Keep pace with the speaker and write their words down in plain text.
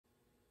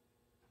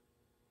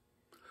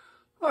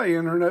Hi,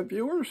 Internet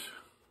viewers.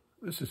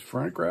 This is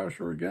Frank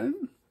Rauscher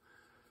again.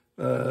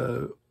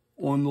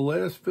 On the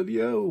last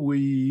video,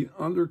 we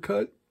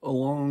undercut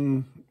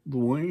along the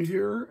wing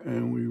here,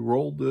 and we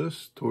rolled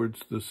this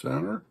towards the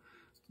center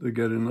to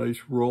get a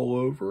nice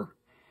rollover.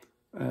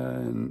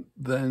 And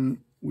then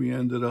we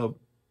ended up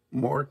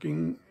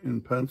marking in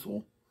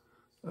pencil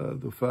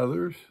the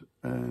feathers,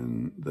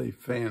 and they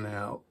fan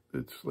out.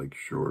 It's like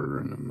shorter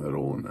in the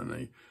middle, and then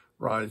they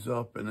rise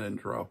up and then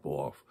drop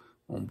off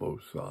on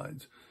both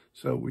sides.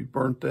 So we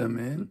burnt them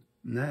in.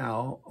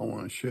 Now I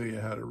want to show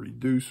you how to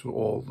reduce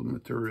all the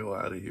material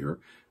out of here,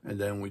 and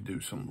then we do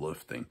some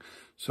lifting.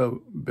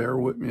 So bear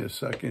with me a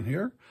second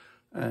here,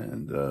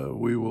 and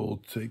we will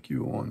take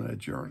you on that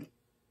journey.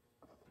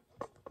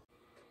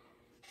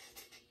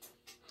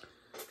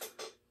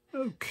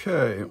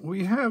 Okay,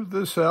 we have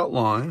this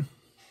outline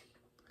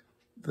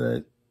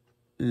that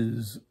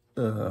is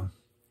all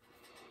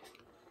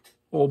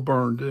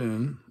burned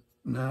in.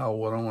 Now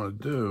what I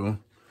want to do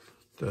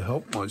to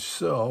help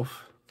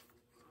myself,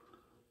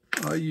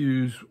 I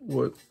use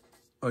what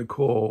I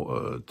call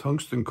a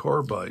tungsten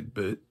carbide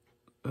bit.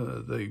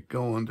 They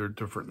go under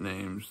different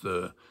names.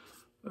 It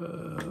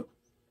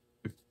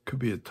could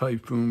be a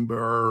typhoon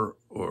burr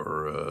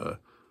or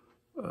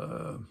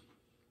a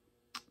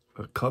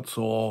cut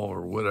saw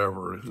or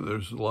whatever.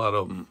 There's a lot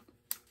of them,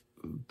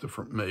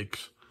 different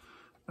makes.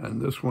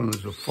 And this one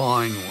is a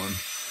fine one.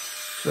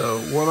 So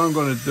what I'm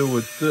going to do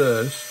with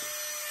this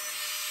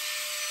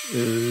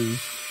is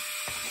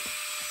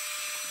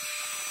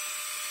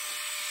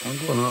I'm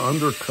going to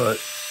undercut,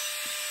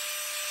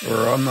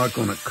 or I'm not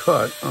going to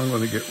cut, I'm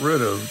going to get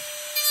rid of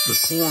the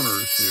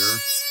corners here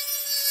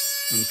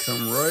and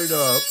come right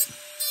up.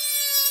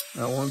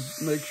 I want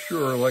to make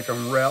sure, like,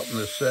 I'm routing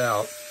this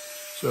out.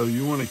 So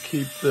you want to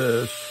keep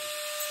this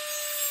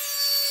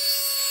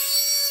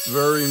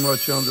very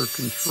much under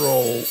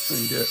control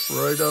and get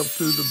right up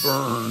to the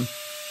burn.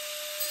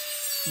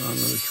 And I'm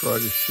going to try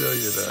to show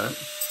you that.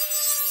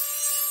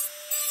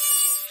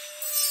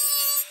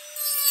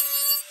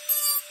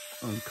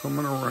 I'm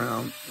coming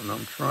around and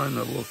I'm trying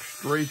to look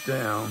straight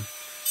down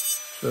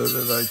so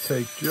that I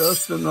take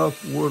just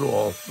enough wood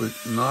off but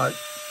not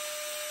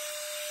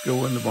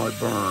go into my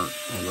burn.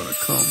 I'm going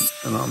to come,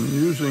 and I'm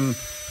using,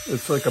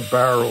 it's like a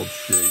barreled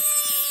shape.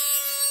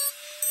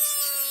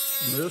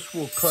 And this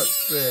will cut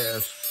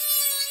fast,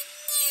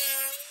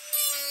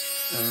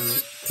 and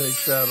it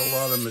takes out a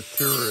lot of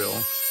material.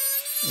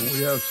 And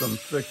we have some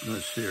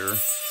thickness here.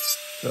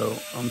 So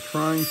I'm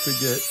trying to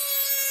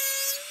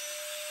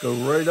go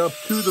right up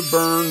to the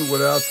burn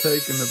without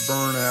taking the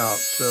burn out.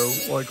 So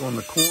like on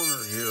the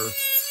corner here,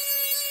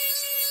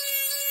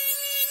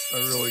 I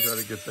really got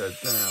to get that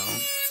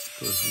down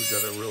because we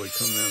got to really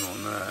come in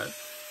on that.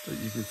 But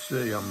you can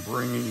see I'm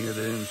bringing it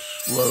in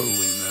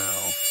slowly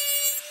now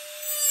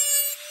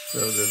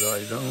so that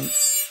I don't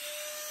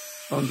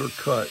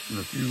undercut. And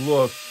if you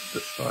look,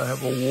 I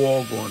have a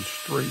wall going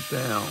straight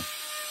down,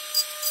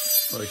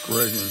 like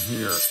right in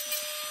here.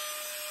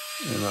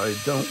 And I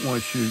don't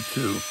want you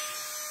to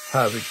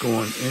have it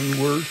going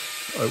inward.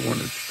 I want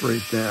it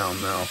straight down.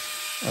 Now,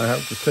 I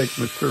have to take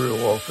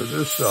material off of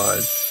this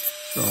side,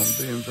 so I'm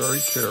being very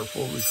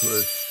careful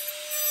because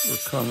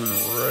we're coming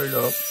right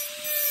up.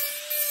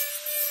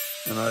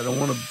 And I don't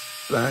want to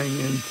bang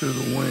into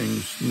the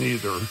wings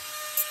neither.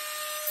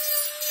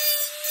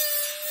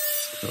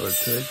 So I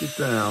take it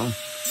down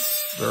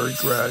very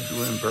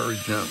gradually and very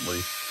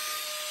gently.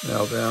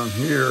 Now down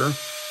here,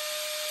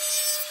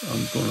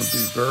 I'm going to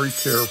be very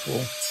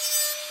careful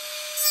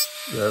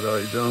that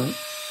I don't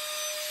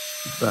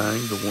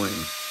bang the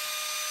wing.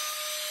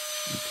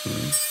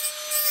 Okay.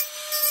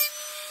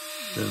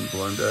 Then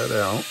blend that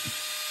out.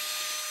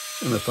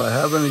 And if I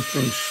have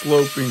anything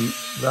sloping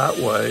that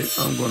way,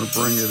 I'm going to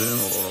bring it in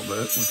a little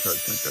bit, which I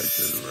think I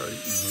did right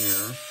in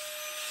here.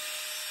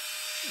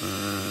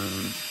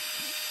 And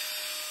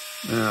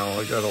now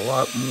I got a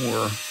lot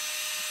more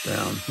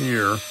down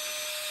here,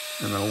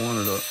 and I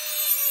wanted to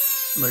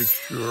make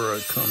sure I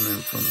come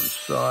in from the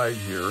side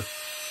here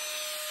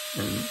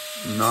and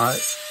not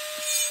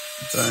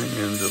bang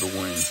into the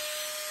wing.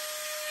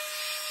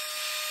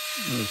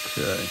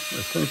 Okay,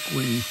 I think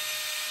we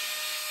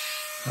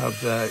have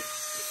that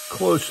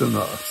close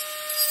enough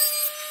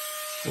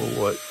for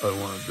what I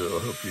want to do. I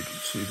hope you can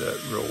see that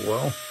real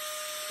well.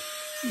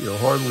 You'll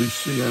hardly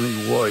see any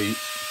white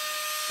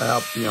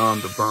out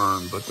beyond the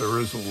burn, but there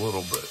is a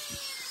little bit.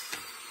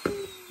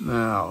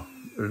 Now,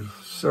 there's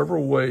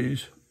several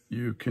ways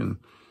you can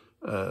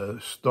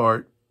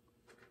start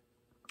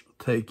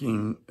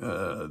taking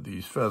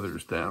these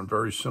feathers down,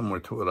 very similar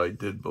to what I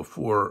did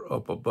before.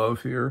 Up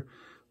above here,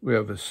 we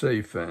have a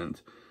safe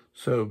end.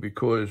 So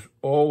because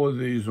all of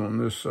these on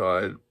this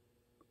side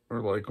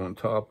are like on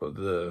top of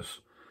this,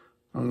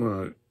 I'm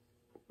going to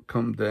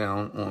come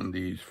down on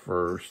these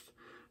first,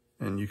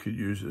 and you could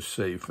use a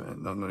safe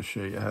end. I'm going to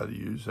show you how to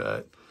use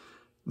that.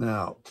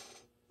 Now,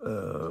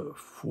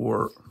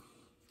 for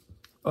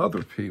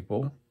other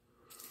people,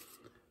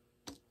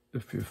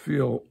 if you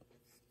feel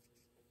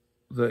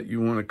that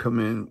you want to come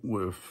in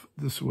with,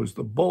 this was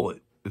the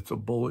bullet, it's a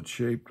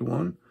bullet-shaped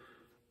one,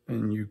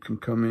 and you can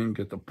come in and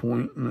get the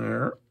point in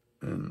there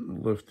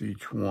and lift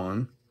each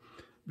one.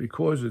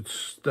 Because it's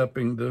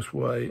stepping this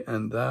way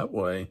and that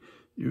way,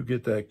 you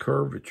get that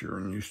curvature,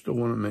 and you still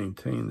want to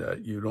maintain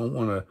that. You don't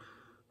want to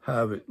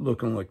have it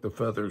looking like the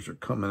feathers are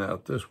coming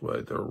out this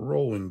way. They're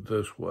rolling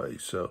this way.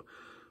 So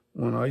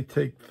when I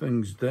take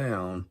things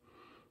down,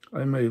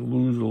 I may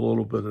lose a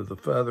little bit of the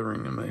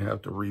feathering and may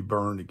have to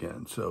reburn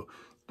again. So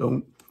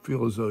don't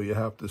feel as though you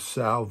have to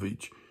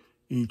salvage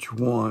each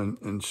one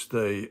and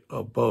stay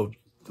above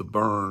the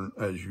burn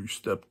as you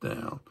step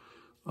down.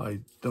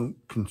 I don't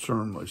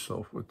concern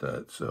myself with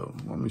that. So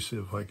let me see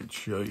if I could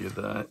show you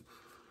that.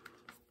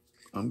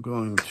 I'm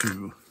going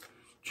to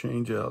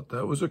change out.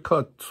 That was a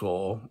cut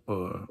saw.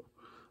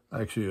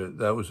 Actually,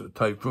 that was a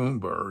typhoon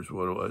burr is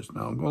what it was.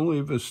 Now I'm going to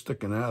leave this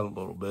sticking out a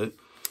little bit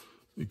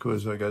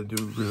because I got to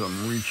do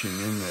some reaching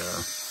in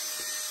there.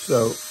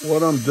 So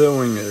what I'm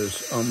doing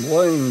is I'm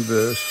laying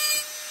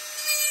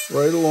this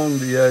right along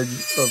the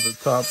edge of the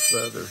top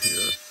feather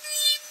here.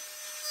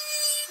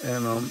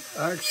 And I'm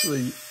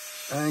actually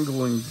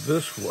angling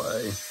this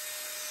way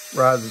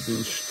rather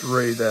than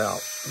straight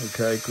out,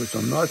 okay? Because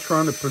I'm not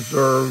trying to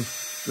preserve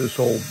this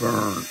whole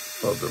burn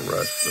of the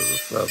rest of the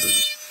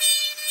feathers.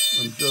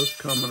 I'm just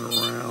coming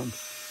around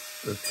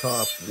the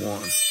top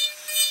one.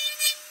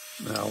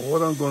 Now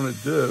what I'm going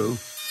to do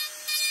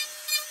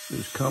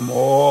is come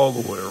all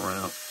the way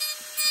around.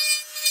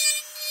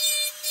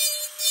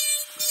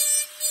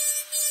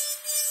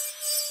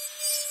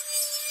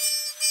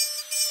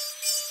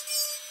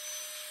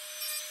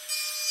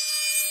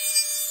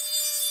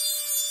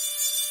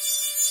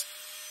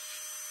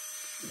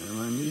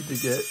 And I need to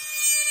get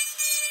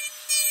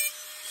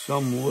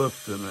some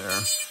lift in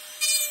there.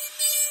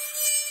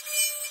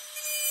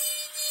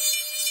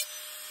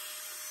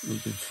 You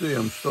can see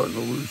I'm starting to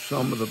lose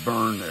some of the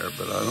burn there,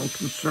 but I don't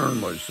concern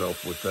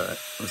myself with that,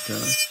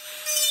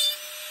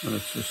 okay? And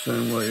it's the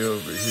same way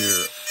over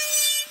here.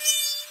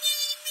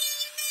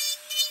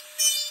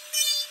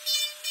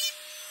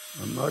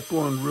 I'm not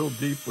going real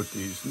deep with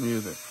these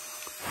neither.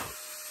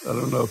 I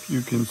don't know if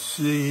you can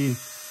see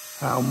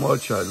how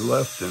much I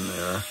left in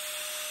there,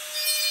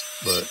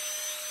 but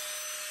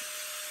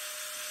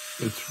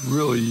it's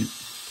really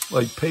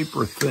like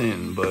paper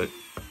thin, but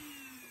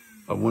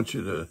I want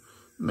you to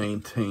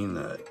maintain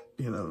that,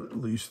 you know, at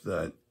least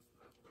that.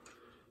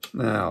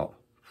 Now,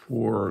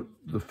 for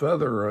the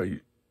feather,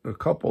 a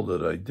couple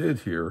that I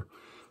did here,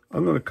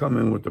 I'm going to come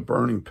in with the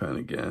burning pen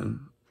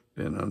again,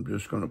 and I'm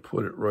just going to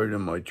put it right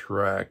in my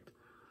tract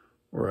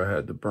where I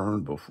had the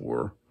burn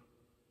before,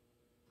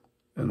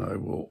 and I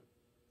will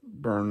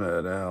burn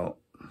that out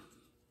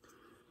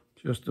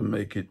just to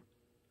make it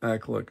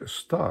act like a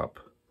stop.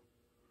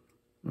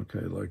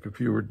 Okay, like if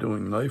you were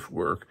doing knife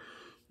work,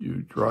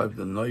 you drive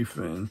the knife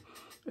in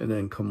and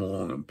then come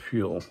along and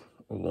peel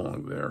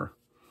along there.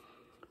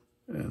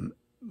 And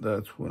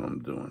that's what I'm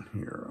doing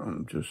here.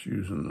 I'm just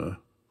using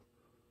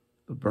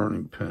the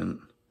burning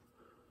pen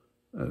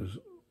as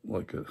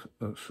like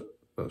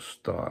a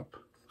stop.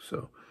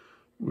 So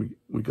we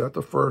got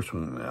the first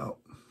one out.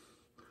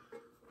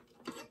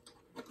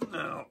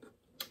 Now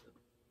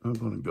I'm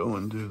going to go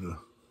and do the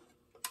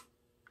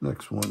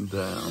next one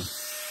down.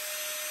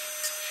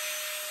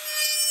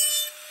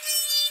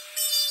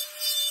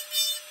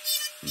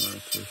 And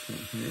that's this one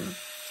here.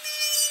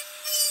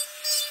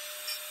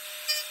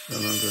 Then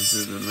I'm going to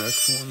do the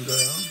next one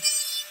down.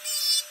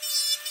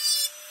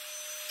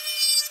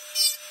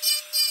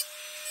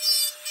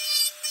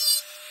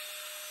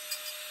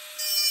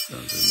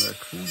 Then the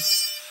next one.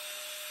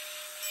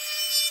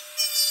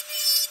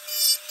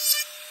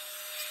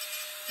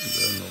 And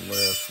then the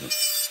last one.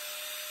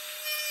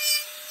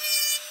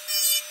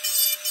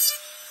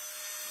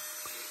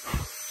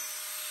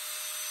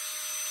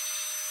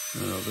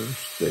 Now they're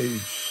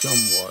staged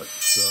somewhat,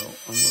 so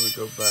I'm going to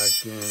go back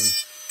in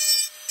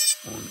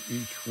on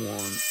each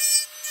one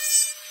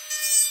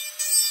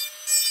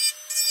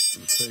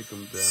and take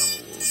them down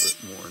a little bit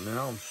more.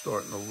 Now I'm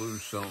starting to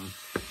lose some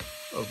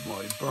of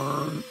my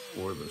burn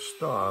or the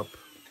stop,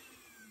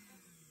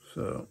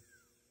 so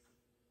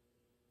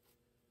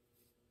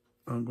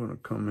I'm going to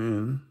come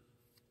in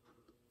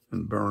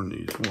and burn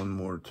these one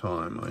more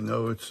time. I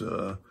know it's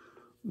a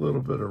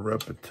little bit of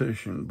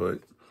repetition, but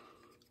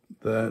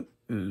that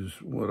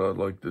is what I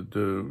like to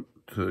do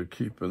to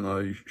keep a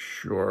nice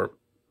sharp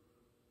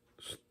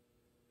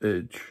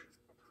edge,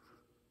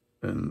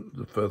 and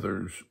the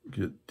feathers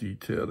get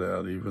detailed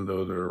out even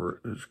though they're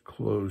as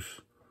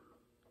close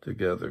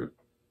together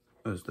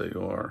as they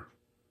are.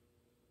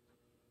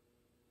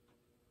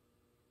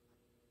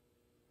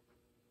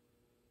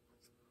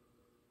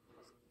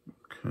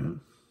 Okay,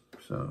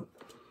 so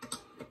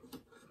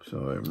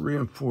I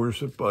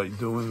reinforce it by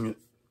doing it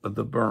at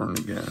the burn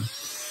again.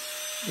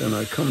 Then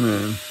I come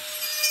in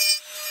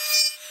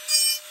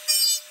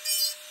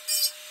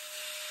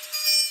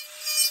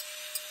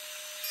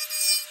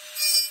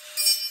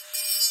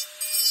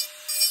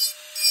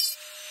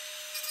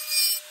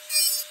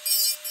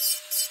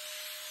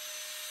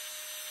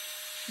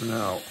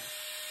now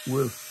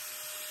with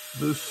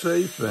this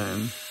safe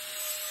end,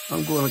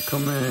 I'm going to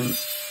come in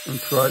and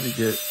try to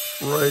get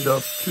right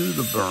up to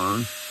the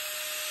burn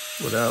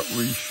without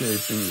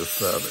reshaping the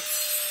feather.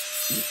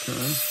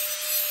 Okay?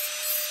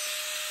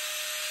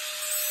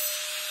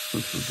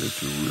 This will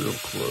get you real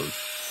close.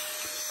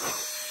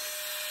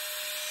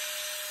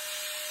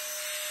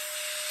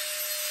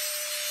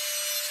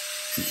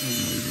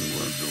 Maybe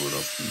want to do it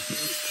up in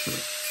here too.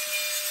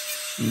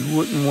 You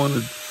wouldn't want to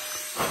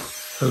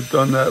have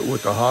done that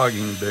with the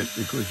hogging bit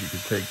because you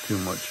could take too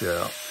much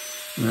out.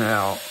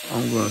 Now,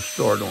 I'm going to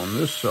start on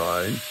this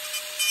side.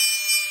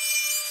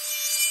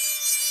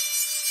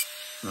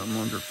 I'm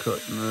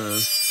undercutting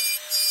this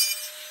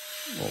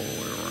all the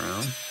way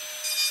around.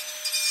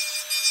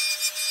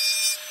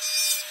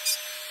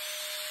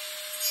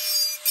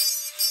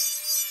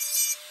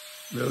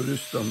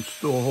 Notice I'm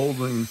still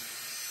holding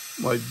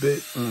my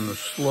bit on a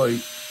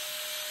slight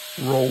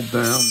roll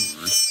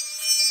downward.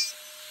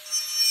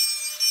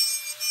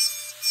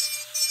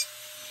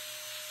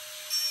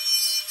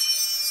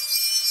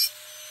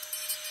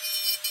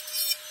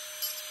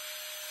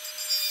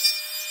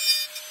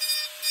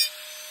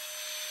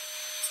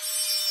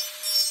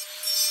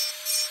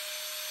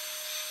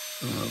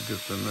 And I'll get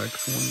the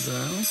next one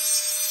down.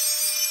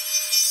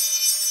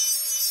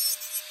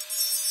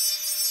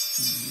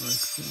 And the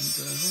next one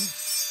down.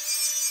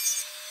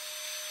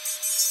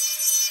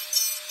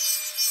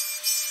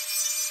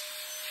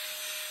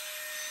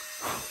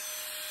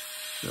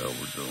 See how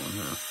we're doing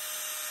here.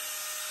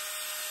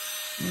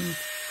 It's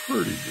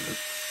pretty good.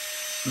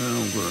 Now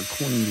I'm going to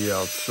clean the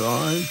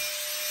outside.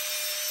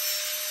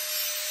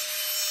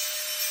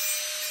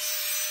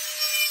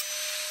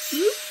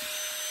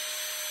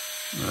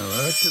 Now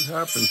that could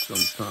happen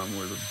sometime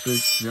where the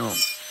bit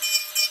jumps.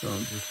 So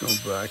I'm just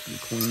going back and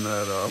clean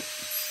that up.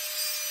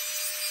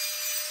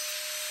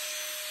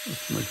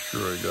 Let's make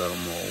sure I got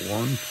them all.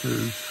 1,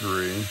 2,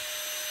 3,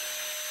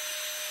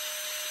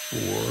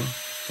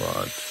 4,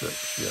 5,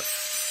 6. Yep.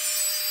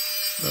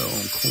 So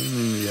I'm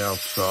cleaning the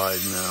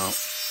outside now.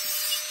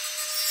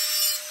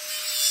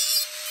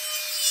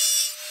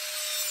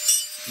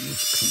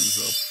 This comes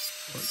up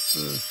like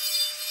this.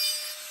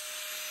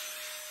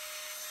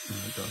 And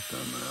I got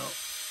them out.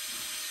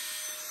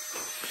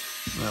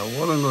 Now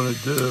what I'm going to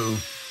do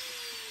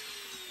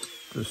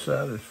to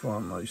satisfy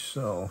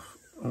myself,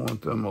 I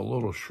want them a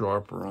little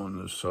sharper on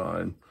this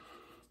side.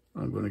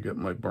 I'm going to get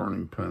my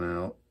burning pen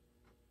out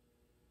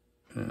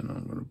and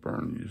I'm going to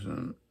burn these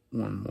in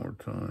one more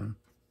time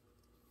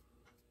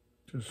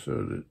just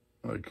so that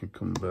I can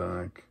come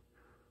back.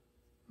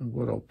 And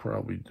what I'll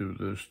probably do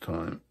this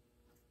time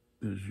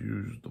is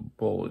use the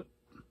bullet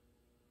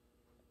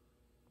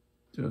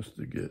just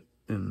to get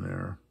in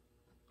there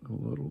a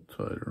little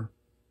tighter.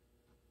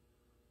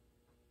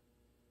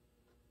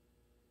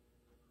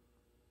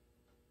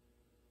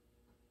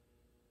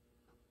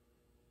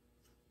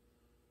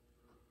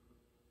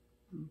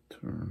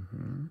 Turn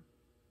here.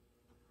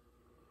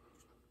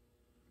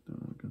 Then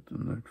I'll get the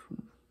next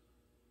one.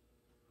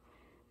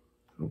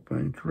 Hope I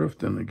ain't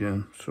drifting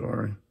again.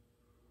 Sorry.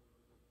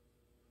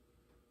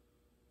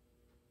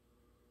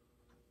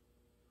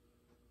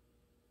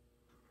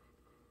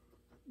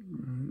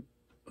 Right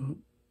up.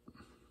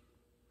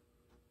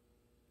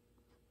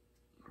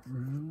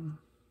 Around.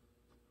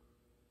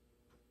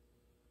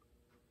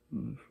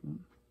 This one.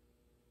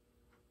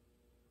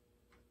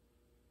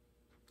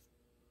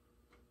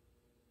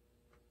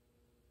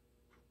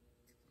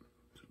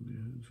 To the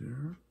edge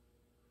here.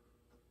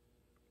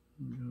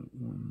 We got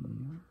one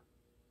more.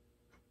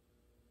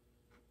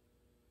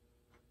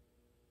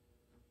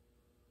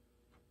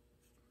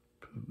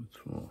 Pivots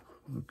off.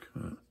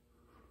 Okay.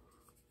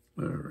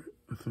 All right.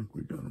 I think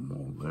we got them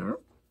all there.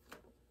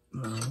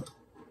 Now,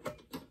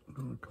 I'm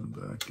going to come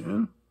back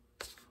in.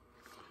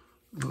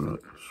 I'm going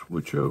to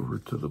switch over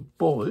to the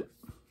bullet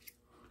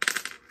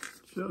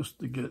just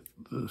to get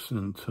this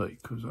in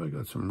tight because I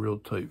got some real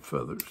tight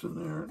feathers in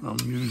there and I'm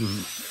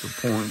using the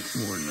point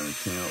more than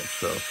anything else.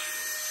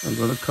 So I'm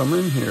going to come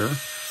in here.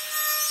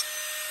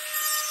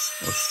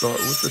 I'll start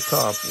with the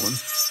top one,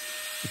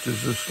 which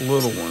is this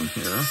little one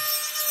here.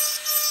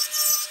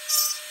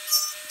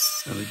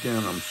 And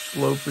again, I'm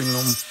sloping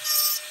them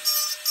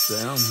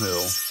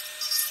downhill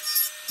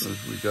because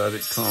we got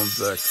it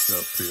convex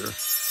up here.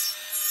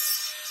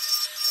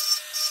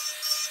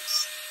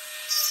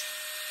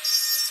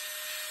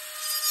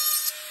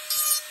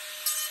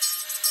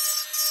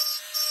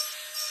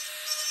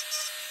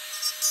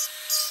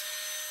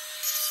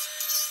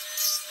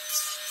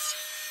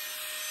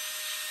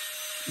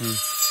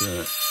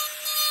 Okay.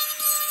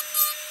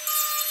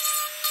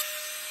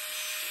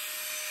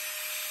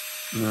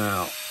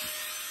 Now,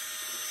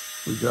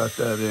 we got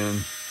that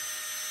in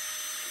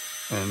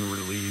and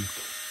relieved,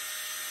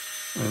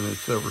 and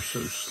it's ever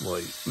so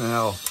slight.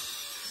 Now,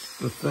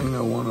 the thing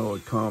I want to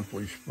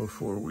accomplish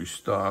before we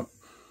stop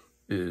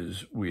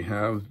is we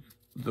have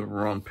the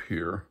rump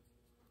here,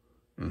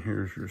 and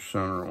here's your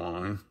center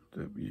line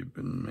that you've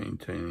been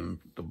maintaining,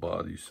 the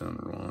body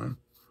center line.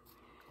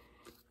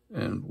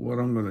 And what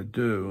I'm going to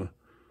do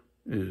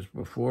is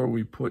before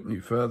we put any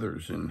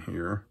feathers in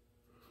here,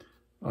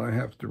 I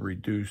have to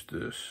reduce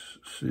this.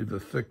 See the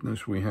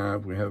thickness we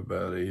have? We have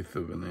about 1/8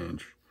 of an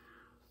inch.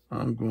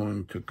 I'm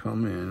going to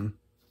come in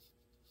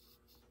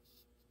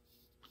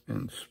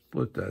and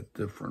split that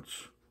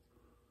difference.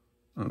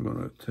 I'm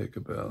going to take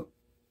about,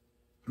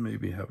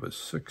 maybe have a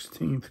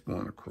 1/16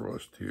 going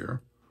across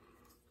here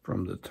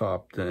from the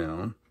top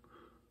down.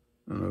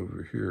 And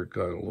over here it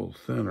got a little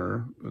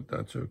thinner, but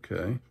that's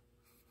okay.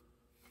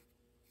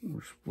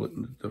 We're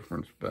splitting the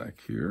difference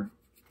back here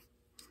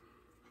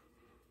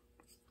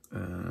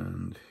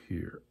and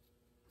here.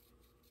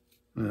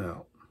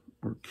 Now,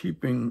 we're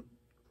keeping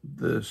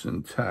this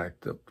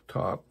intact up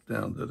top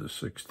down to the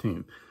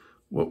 16th.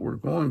 What we're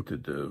going to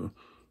do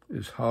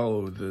is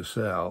hollow this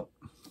out,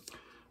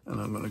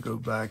 and I'm going to go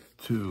back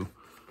to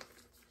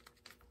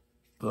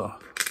the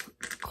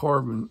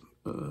carbon,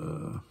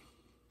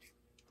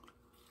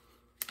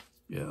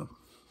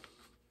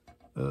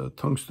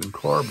 tungsten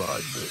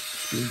carbide bit,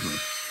 excuse me.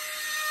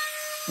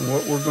 And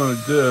what we're going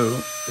to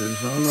do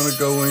is I'm going to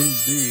go in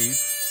deep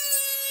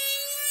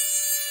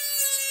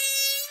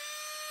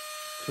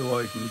till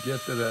I can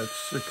get to that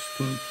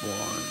 16th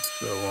line.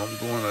 So I'm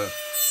going to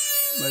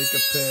make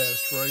a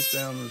pass right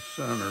down the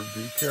center.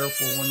 Be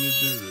careful when you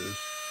do this,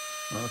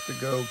 not to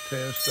go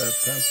past that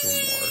pencil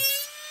mark.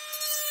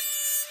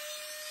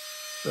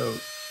 So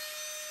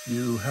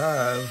you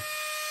have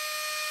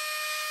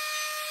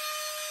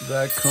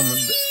that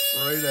coming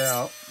right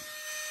out,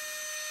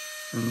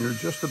 and you're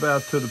just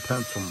about to the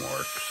pencil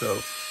mark.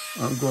 So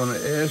I'm going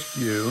to ask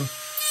you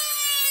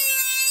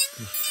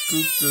to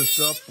scoop this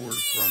upward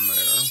from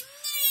there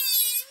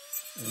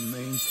and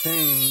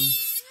maintain,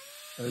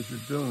 as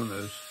you're doing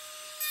this,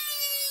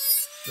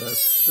 that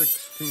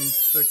 16th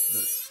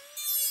thickness.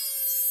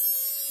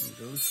 And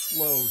go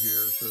slow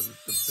here so that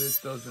the bit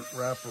doesn't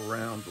wrap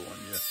around on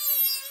you.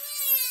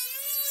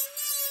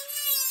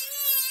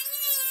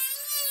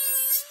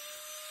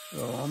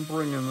 So I'm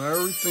bringing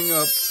everything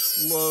up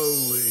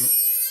slowly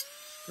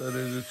so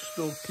that it's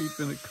still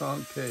keeping it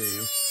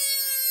concave.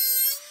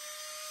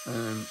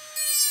 And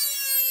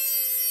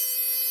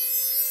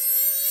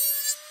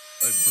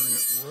I bring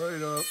it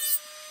right up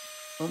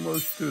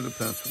almost to the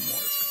pencil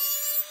mark.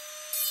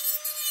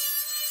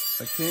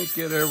 I can't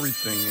get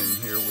everything in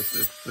here with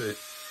this bit,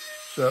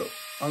 so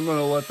I'm going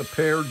to let the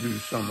pear do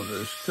some of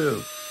this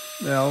too.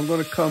 Now I'm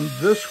going to come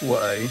this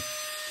way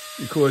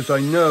because I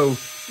know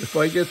if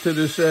I get to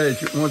this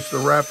edge, it wants to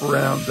wrap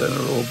around, then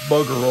it'll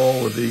bugger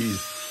all of these.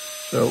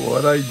 So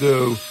what I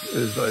do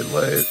is I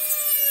lay it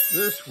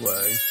this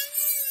way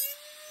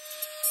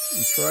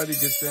and try to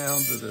get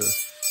down to the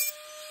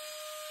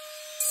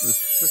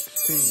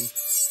 16th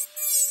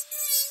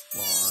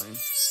line,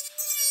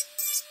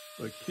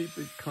 but keep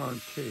it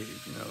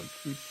concave, you know,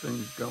 keep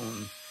things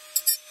going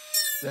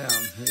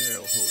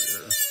downhill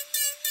here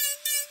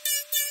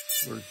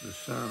towards the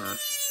center,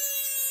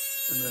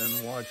 and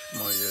then watch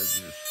my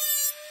edges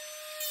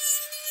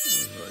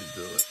as I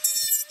do it.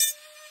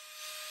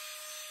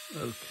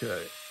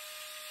 Okay,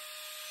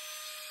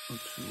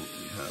 let's see what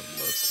we have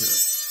left here.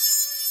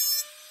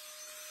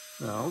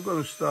 Now I'm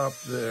going to stop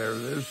there.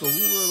 There's a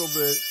little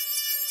bit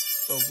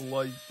of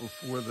light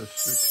before the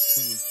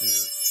 16th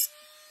here.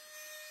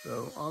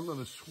 So I'm going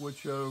to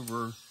switch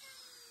over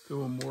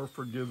to a more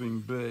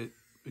forgiving bit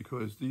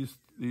because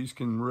these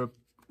can rip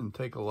and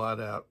take a lot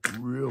out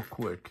real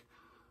quick,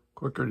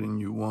 quicker than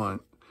you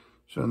want.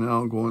 So now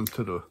I'm going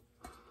to the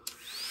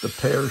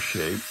pear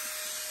shape,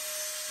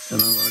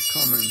 and I'm going to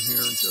come in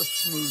here and just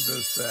smooth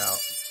this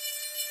out.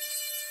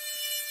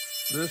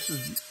 This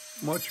is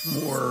much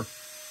more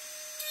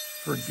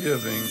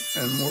forgiving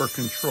and more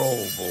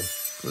controllable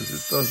because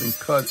it doesn't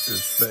cut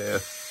as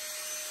fast.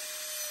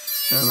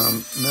 And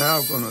I'm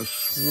now going to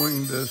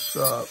swing this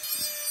up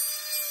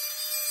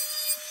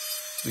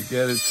to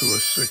get it to a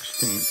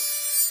 16th.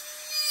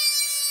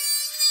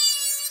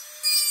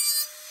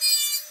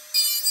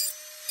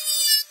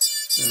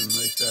 And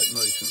make that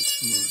nice and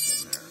smooth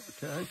in there,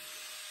 okay?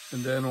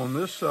 And then on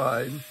this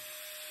side,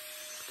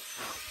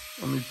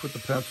 let me put the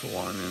pencil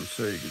line in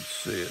so you can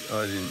see it.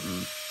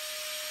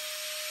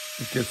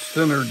 It gets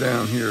thinner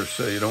down here,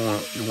 so you don't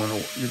want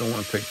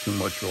to take too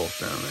much off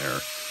down there.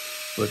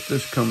 But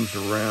this comes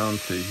around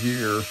to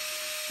here,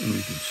 and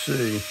you can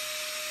see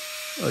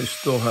I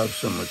still have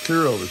some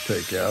material to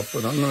take out,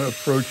 but I'm going to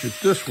approach it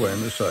this way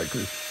on this side,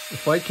 because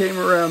if I came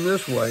around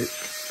this way,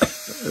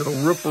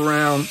 it'll rip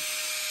around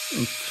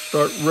and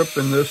start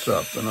ripping this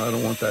up, and I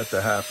don't want that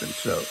to happen.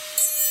 So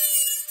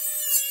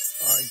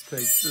I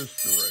take this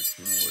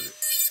direction with it.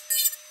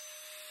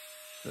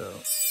 So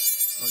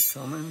I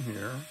come in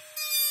here,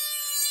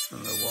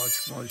 and I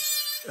watch my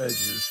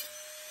edges,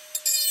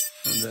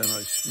 and then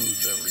I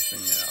smooth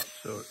everything out,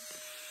 so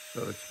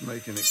it's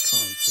making it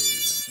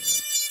concave in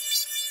here.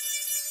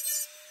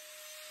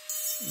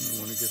 And you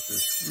want to get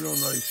this real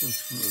nice and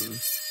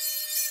smooth.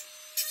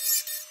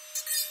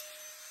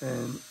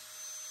 And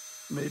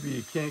maybe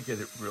you can't get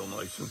it real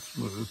nice and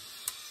smooth.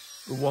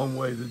 The one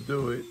way to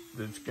do it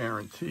that's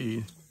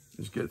guaranteed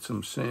is get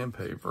some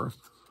sandpaper,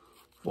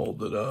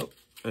 fold it up,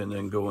 and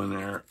then go in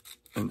there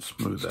and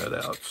smooth that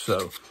out.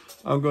 So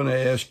I'm going to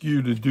ask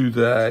you to do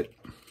that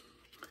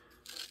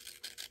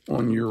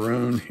on your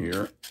own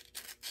here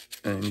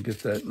and get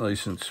that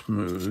nice and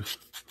smooth.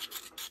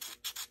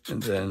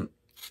 And then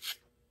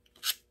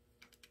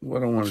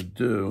what I want to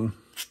do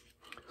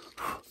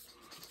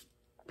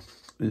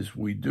is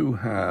we do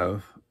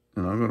have,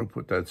 and I'm going to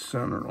put that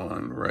center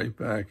line right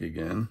back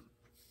again.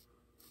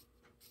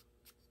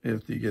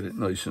 After you get it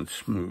nice and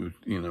smooth,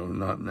 you know,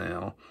 not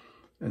now.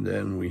 And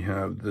then we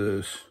have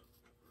this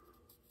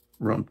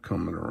rump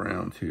coming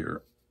around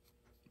here.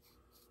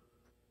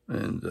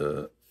 And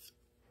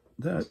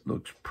that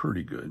looks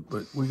pretty good,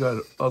 but we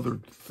got other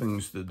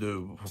things to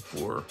do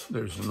before.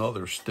 There's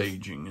another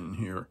staging in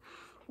here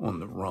on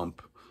the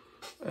rump.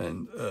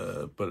 And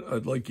but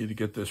I'd like you to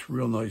get this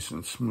real nice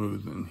and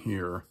smooth in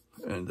here,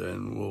 and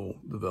then we'll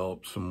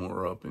develop some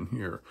more up in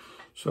here.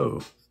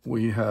 So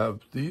we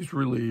have these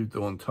relieved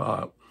on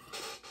top.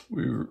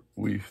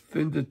 We've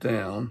thinned it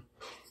down,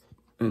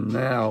 and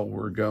now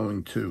we're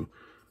going to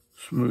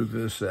smooth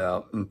this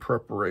out in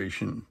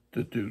preparation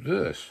to do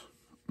this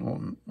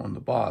on the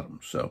bottom.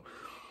 So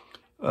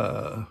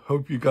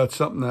hope you got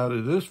something out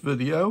of this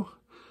video.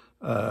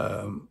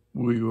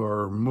 We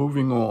are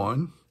moving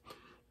on,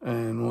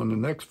 and on the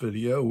next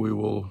video we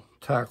will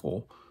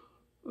tackle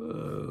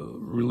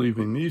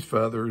relieving these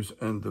feathers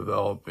and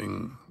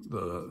developing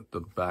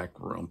the back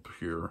rump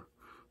here.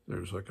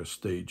 There's like a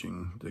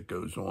staging that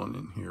goes on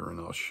in here, and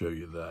I'll show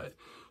you that.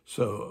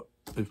 So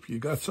if you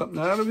got something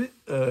out of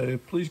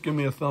it, please give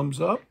me a thumbs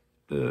up.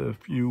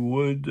 If you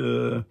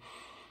would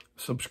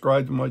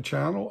subscribe to my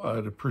channel,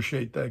 I'd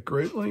appreciate that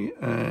greatly,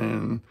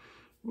 and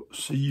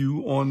see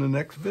you on the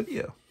next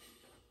video.